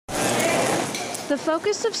The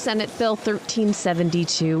focus of Senate Bill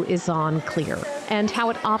 1372 is on Clear and how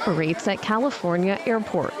it operates at California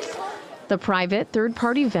airports. The private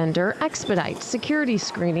third-party vendor expedites security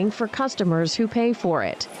screening for customers who pay for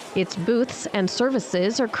it. Its booths and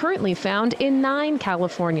services are currently found in 9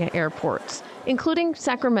 California airports, including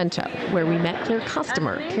Sacramento, where we met Clear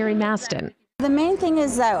customer Carrie Maston. The main thing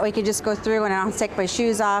is that we could just go through and I don't have to take my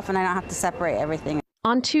shoes off and I don't have to separate everything.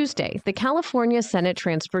 On Tuesday, the California Senate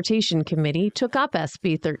Transportation Committee took up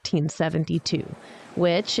SB 1372,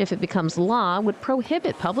 which, if it becomes law, would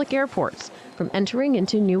prohibit public airports from entering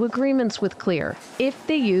into new agreements with Clear if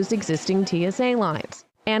they use existing TSA lines,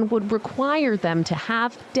 and would require them to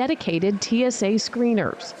have dedicated TSA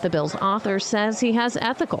screeners. The bill's author says he has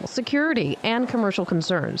ethical, security, and commercial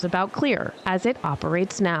concerns about Clear as it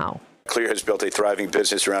operates now. Clear has built a thriving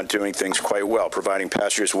business around doing things quite well, providing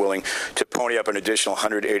passengers willing to pony up an additional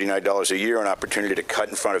 $189 a year, an opportunity to cut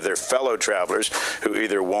in front of their fellow travelers who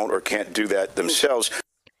either won't or can't do that themselves.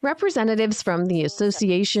 Representatives from the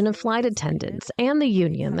Association of Flight Attendants and the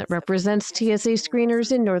union that represents TSA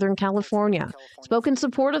screeners in Northern California spoke in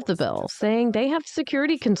support of the bill, saying they have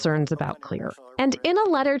security concerns about Clear. And in a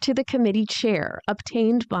letter to the committee chair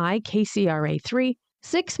obtained by KCRA 3,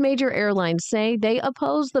 6 major airlines say they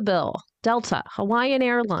oppose the bill. Delta, Hawaiian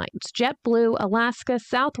Airlines, JetBlue, Alaska,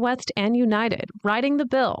 Southwest, and United, writing the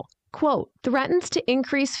bill, quote, threatens to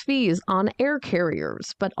increase fees on air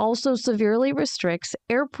carriers, but also severely restricts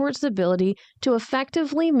airports' ability to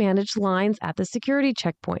effectively manage lines at the security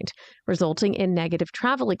checkpoint, resulting in negative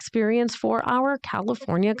travel experience for our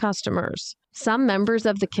California customers. Some members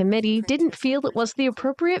of the committee didn't feel it was the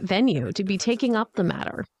appropriate venue to be taking up the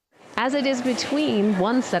matter, as it is between,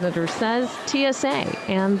 one senator says, TSA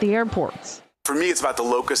and the airports. For me, it's about the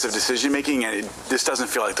locus of decision-making, and this doesn't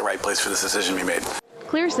feel like the right place for this decision to be made.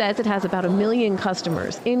 Clear says it has about 1 million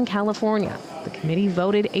customers in California. The committee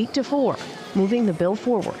voted 8-4, moving the bill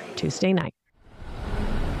forward Tuesday night.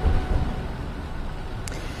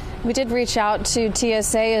 We did reach out to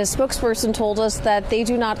TSA. A spokesperson told us that they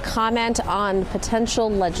do not comment on potential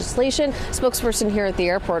legislation. Spokesperson here at the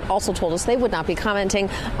airport also told us they would not be commenting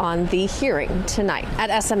on the hearing tonight.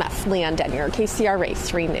 At SMF, Leon Denyer, KCRA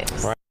 3 News.